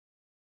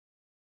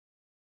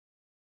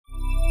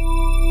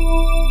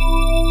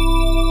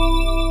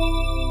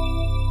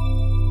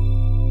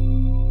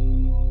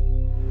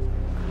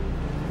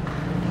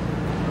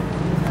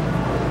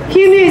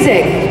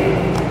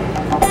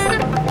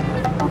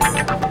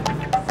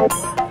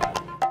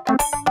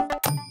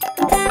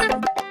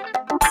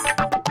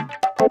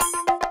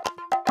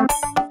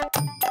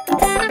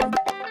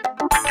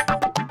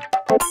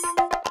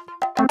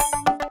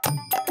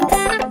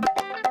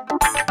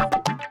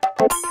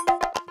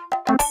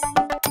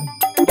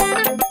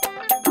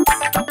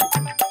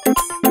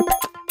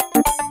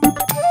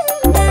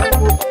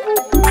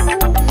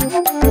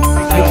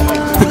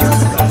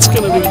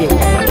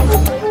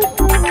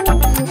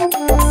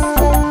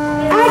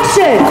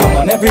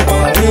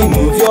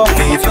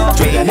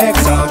your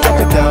necks out, drop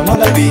it down on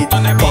the beat.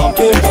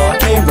 Bumping,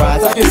 bumping,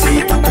 rise like a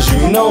seat. Cause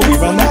you know we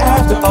run the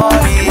after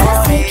party.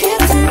 Let's take it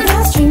to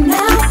the street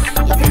now.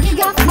 You think you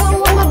got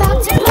flow, I'm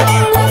about to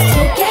blow. Let's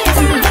take it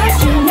to the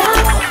street now.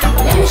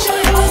 Let me show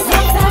you how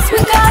fast we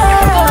go.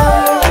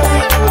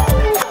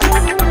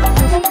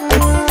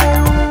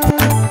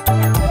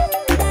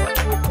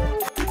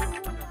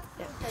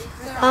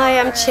 Hi,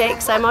 I'm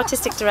Chicks. I'm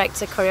artistic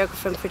director,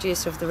 choreographer and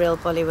producer of The Real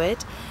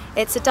Bollywood.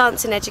 It's a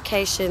dance and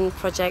education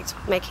project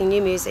making new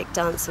music,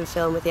 dance and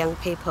film with young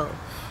people.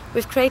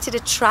 We've created a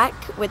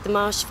track with the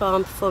Marsh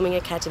Farm Performing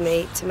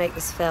Academy to make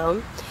this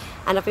film,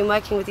 and I've been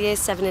working with years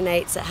 7 and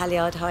 8s at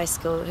Halliard High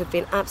School who've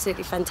been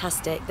absolutely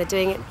fantastic. They're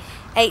doing an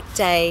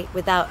 8-day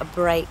without a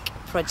break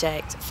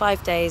project.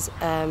 5 days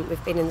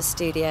we've been in the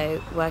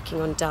studio working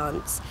on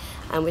dance,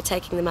 and we're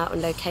taking them out on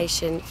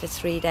location for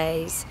 3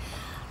 days.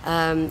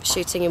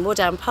 Shooting in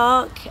Wardown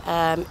Park,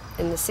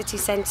 in the city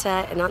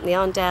centre, in the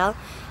Arndale,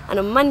 and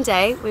on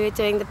Monday we were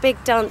doing the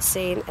big dance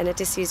scene in a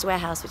disused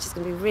warehouse, which is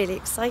going to be really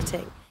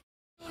exciting.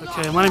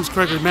 Okay, my name's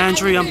Gregory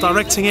Mandry, I'm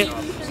directing it.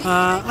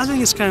 I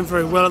think it's going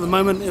very well at the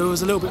moment. It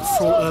was a little bit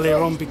fraught earlier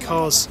on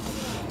because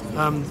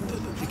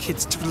the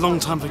kids took a long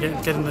time for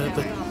getting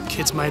the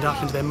kids made up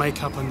into their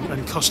makeup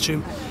and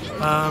costume.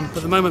 But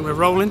at the moment we're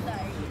rolling,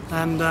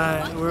 and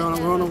we're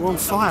on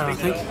fire, I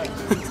think.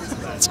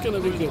 It's going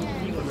to be good.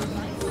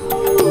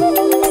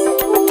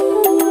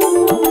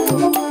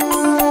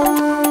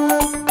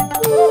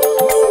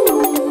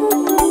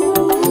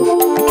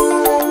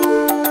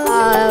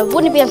 I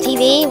want to be on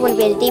TV, I want to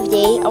be on a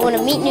DVD, I want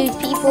to meet new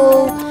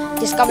people,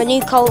 discover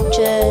new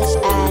cultures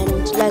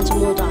and learn some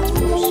more dance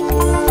moves.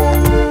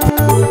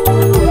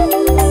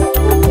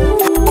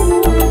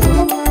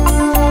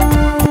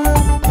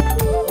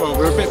 Well,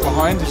 we're a bit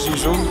behind as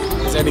usual,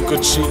 as any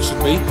good shoot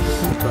should be,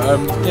 but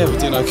yeah, we're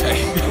doing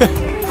okay.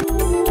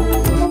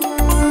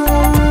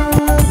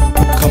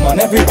 Come on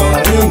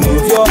everybody,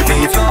 move your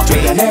feet. Drop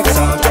your necks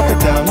out, drop it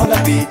down on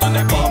the beat.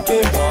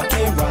 Bumping,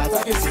 bumping, rise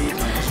like a seat.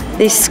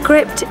 The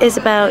script is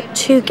about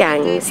two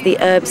gangs, the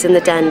Herbs and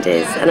the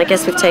Dandies, and I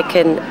guess we've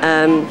taken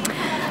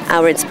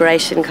our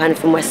inspiration kind of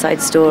from West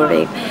Side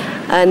Story.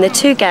 And the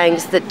two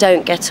gangs that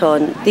don't get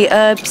on, the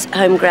Herbs'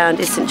 home ground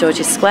is St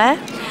George's Square,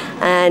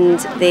 and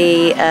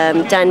the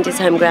Dandies'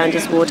 home ground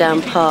is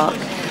Wardown Park.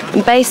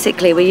 And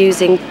basically we're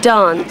using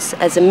dance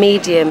as a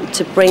medium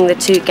to bring the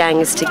two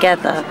gangs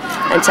together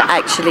and to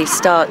actually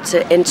start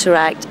to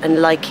interact and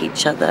like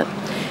each other.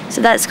 So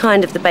that's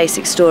kind of the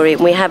basic story.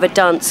 And we have a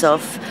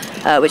dance-off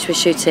which we're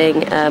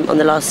shooting on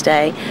the last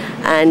day,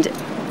 and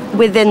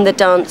within the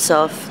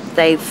dance-off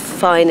they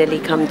finally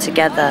come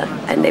together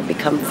and they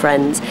become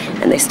friends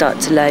and they start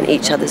to learn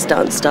each other's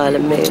dance style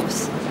and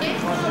moves.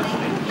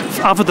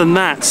 Other than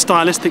that,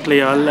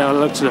 stylistically, I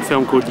looked at a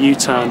film called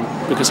U-Turn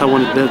because I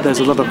wanted there's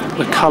a lot of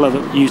the colour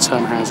that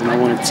U-Turn has, and I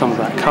wanted some of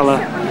that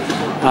colour.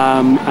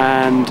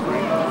 And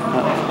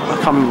I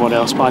can't remember what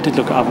else, but I did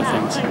look at other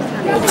things.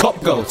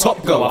 Top girl,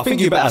 I think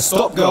you better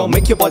stop, girl.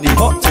 Make your body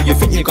hot till you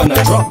think you're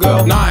gonna drop,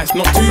 girl. Nice,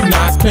 not too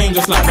nice, plain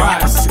just like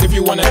rice. If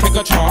you wanna take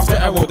a chance,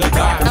 better roll the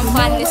dice. I'm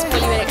finding this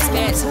Bollywood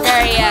experience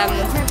very,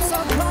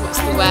 what's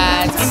the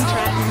word?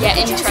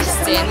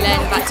 Interesting.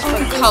 Learning about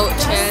different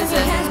cultures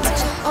and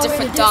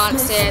different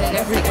dancing and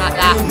everything like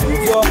that.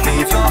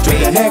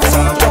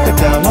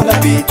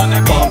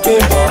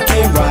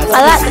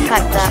 I like the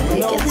fact that we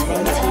get to be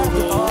on TV.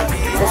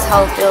 This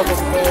whole film is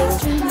being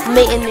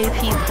meeting new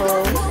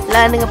people,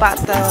 learning about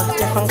the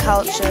different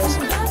cultures,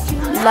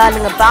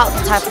 learning about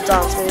the type of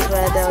dance moves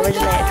where they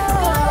originated from.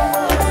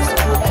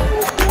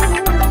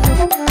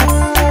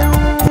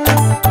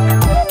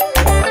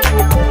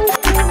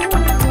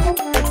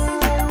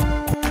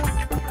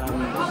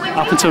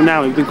 Up until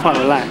now we've been quite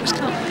relaxed,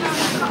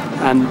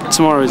 and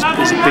tomorrow is a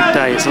big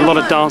day. It's a lot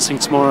of dancing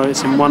tomorrow.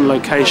 It's in one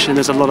location,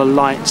 there's a lot of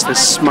lights, there's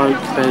smoke,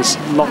 there's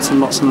lots and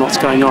lots and lots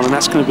going on, and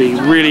that's going to be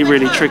really,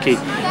 really tricky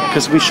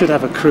because we should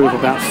have a crew of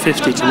about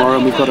 50 tomorrow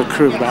and we've got a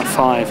crew of about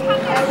 5.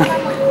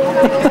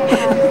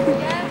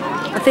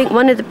 I think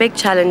one of the big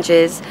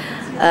challenges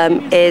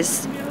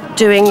is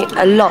doing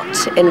a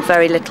lot in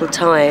very little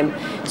time.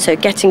 So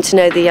getting to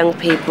know the young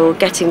people,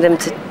 getting them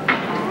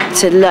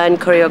to learn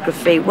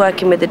choreography,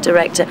 working with the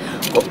director,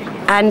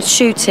 and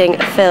shooting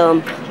a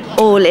film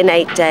all in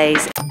 8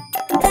 days.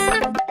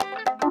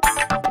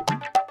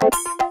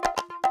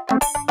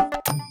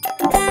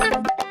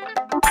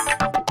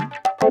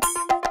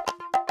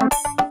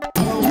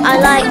 I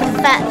like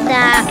the fact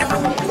that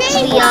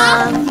we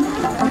are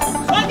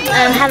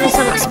having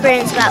some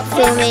experience about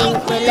filming,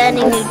 we're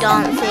learning new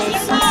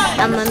dances,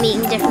 and we're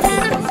meeting different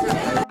people.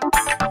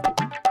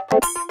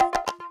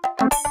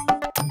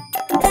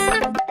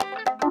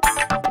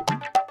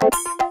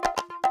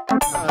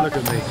 Look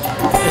at me.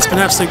 It's been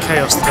absolute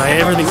chaos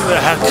today. Everything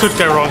that could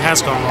go wrong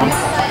has gone wrong.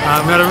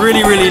 We had a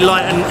really, really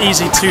light and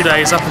easy 2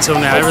 days up until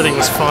now. Everything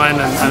was fine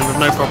and with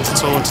no problems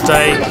at all. And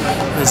today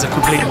is a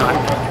complete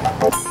nightmare.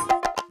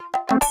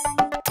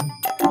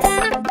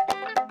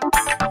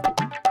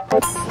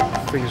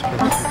 Fingers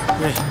crossed.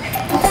 Yeah.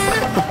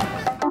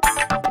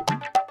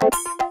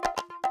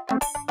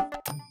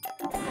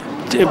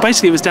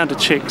 basically it was down to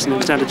chicks,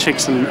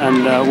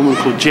 and a woman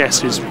called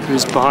Jess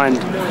who's behind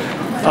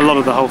a lot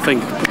of the whole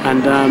thing.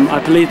 And I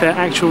believe their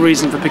actual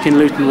reason for picking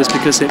Luton was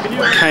because it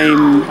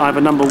came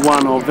either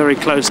 #1 or very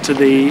close to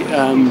the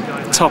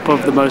top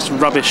of the most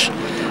rubbish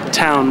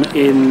town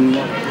in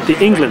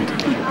England.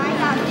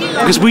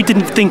 Because we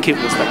didn't think it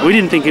was that. We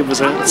didn't think it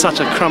was such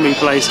a crummy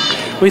place.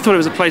 We thought it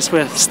was a place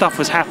where stuff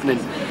was happening,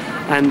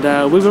 and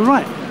we were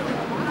right.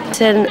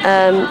 In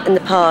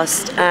the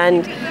past,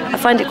 and I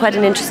find it quite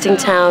an interesting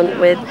town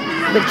with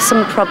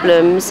some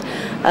problems.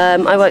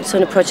 I worked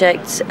on a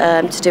project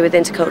to do with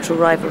intercultural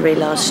rivalry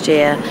last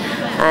year,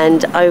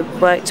 and I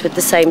worked with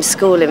the same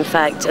school, in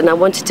fact, and I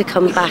wanted to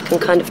come back and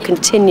kind of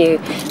continue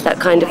that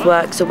kind of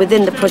work. So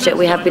within the project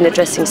we have been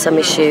addressing some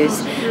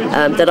issues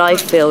that I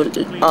feel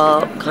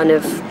are kind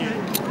of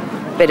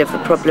a bit of a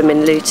problem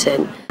in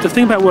Luton. The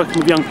thing about working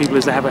with young people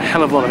is they have a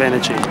hell of a lot of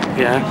energy,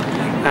 yeah?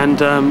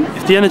 And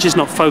if the energy is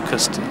not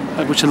focused,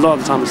 which a lot of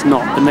the time it's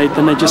not,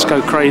 then they just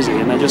go crazy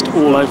and they're just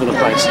all over the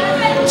place.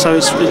 So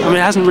it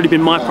hasn't really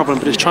been my problem,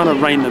 but it's trying to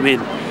rein them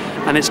in,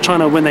 and it's trying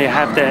to when they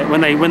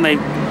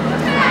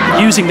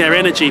using their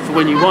energy for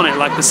when you want it.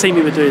 Like the scene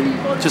we were doing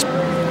just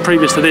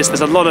previous to this,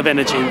 there's a lot of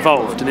energy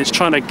involved, and it's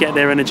trying to get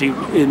their energy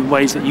in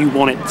ways that you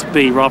want it to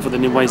be rather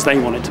than in ways they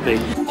want it to be.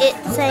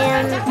 It's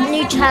a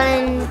new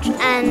challenge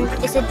and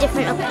it's a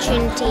different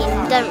opportunity,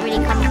 and don't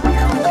really come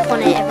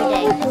upon it every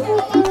day.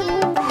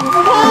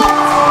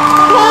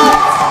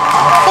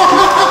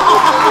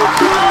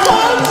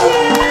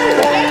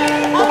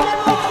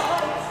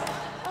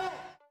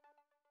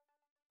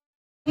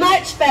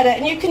 Much better,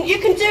 and you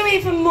can do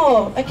even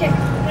more. Okay,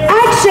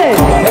 action!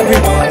 Come on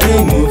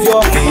everybody, move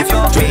your feet.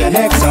 Drop your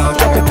necks out,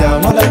 drop it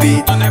down on the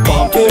beat.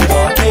 Bumping,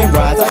 bumping,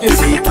 rise up your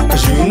seat.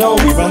 Cause you know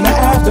we run the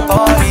after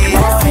party.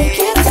 Let's take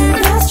it to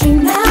the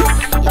street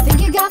now. You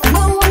think you got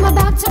flow, I'm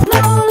about to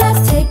blow.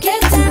 Let's take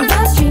it to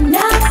the street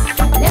now.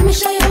 Let me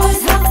show you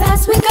boys how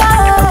fast we go.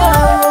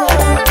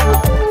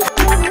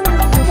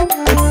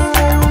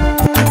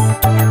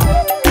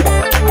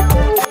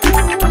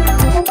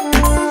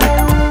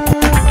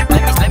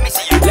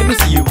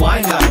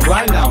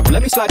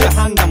 Let me slide your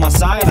hand down my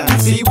side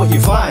and see what you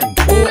find.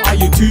 Or are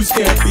you too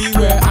scared?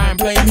 Beware, I am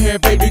playing here,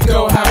 baby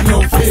girl, have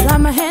no fear. Slide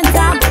my hand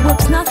down, but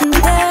whoops, nothing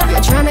there.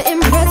 You're trying to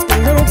impress, but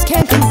lyrics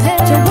can't compare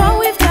to what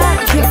we've got.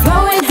 You're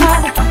flowing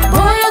hot,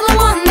 boy, you're the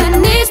one that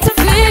needs to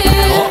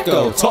feel. Hot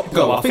girl, top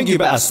girl, I think you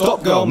better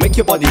stop, girl. Make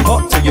your body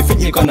hot till you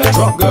think you're gonna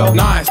drop, girl.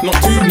 Nice,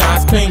 not too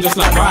nice, plain just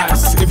like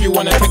rice. If you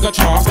wanna take a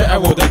chance, better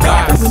roll the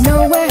dice. We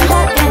know we're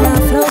hot and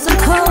our flows are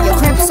cold. Your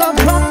cramps are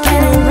rock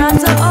and our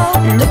rhymes are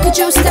old. Look at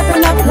you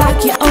stepping up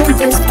like you own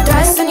this.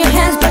 Dice in your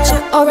hands, but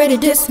you're already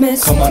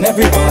dismissed. Come on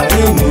everybody,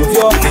 move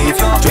your feet.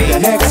 Drop your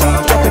necks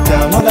out, drop it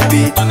down on the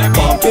beat.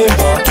 Bumping,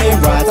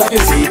 bumping, rise up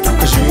your seat.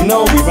 Cause you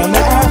know we run the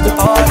after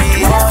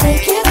party. Let's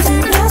take it to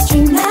the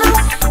street now.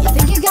 You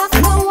think you got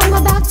flow, I'm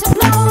about to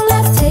blow.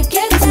 Let's take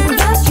it to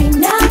the street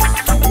now.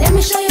 Let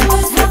me show you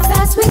boys how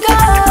fast we go.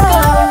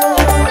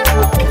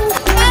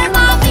 Hey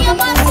mommy, I'm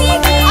on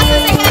TV. I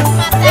just say hi to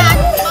my dad.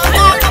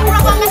 My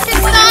brother, my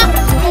sister,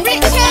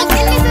 Richard,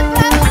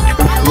 Elizabeth.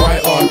 Why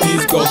are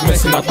these girls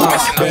messing up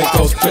house? Bad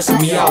girls stressing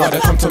me out while they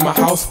come to my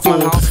house for.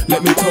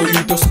 Let me tell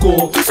you the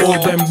score. All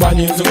them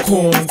bunions and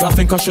corns, I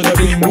think I should have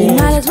been You warned.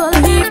 might as well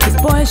leave, cause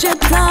boys you're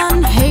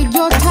done. Hate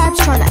your types,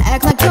 trying to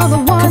act like you're the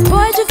one. Cause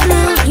boys you're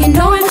through, you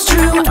know it's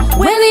true.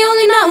 We're the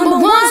only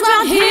 #1s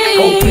round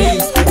here. Oh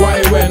please, why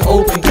you wearing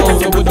open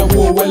clothes over the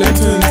wall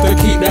Wellingtons to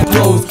keep that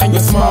closed? And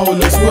your smile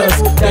looks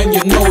worse than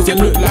your nose. It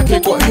look like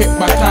it got hit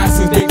by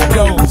Tyson's big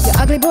blows. Your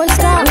ugly boy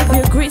style with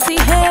your greasy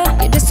hair.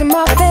 You're just in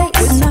my face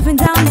with nothing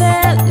down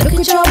there. Look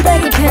at your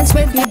baggy pants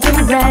with your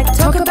do-rag.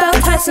 Talk about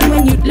Tyson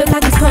when you look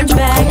like a sponge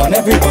bag. Come on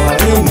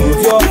everybody,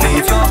 move your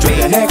feet. Drop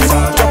your necks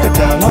out, drop it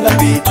down on the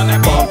beat.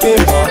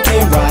 Bumping,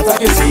 bumping, rise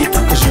up your seat.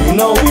 Cause you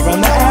know we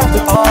run the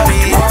after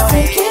party. Let's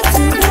take it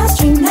to the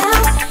street now.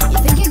 You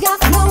think you got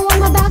flow,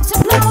 I'm about to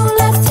blow.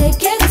 Let's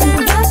take it to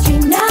the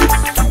street now.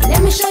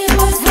 Let me show you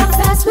boys how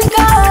fast we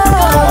go.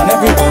 Come on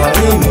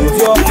everybody, move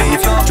your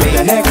feet. Drop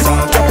your necks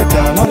out, drop it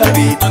down on the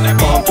beat.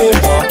 Bumping,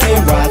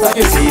 bumping, rise up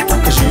your seat.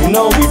 Cause you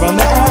know we run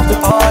the after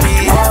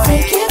party. Let's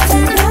take it to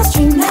the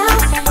street now.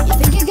 You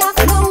think you got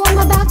flow, I'm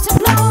about to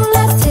blow.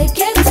 Let's take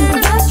it to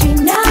the street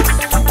now.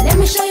 Let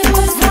me show you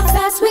boys how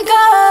fast we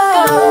go.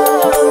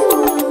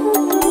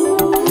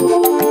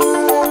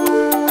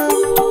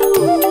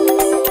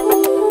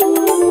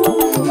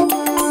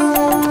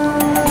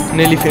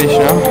 Nearly finished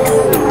now.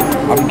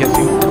 I'm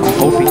guessing. I'm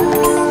hoping.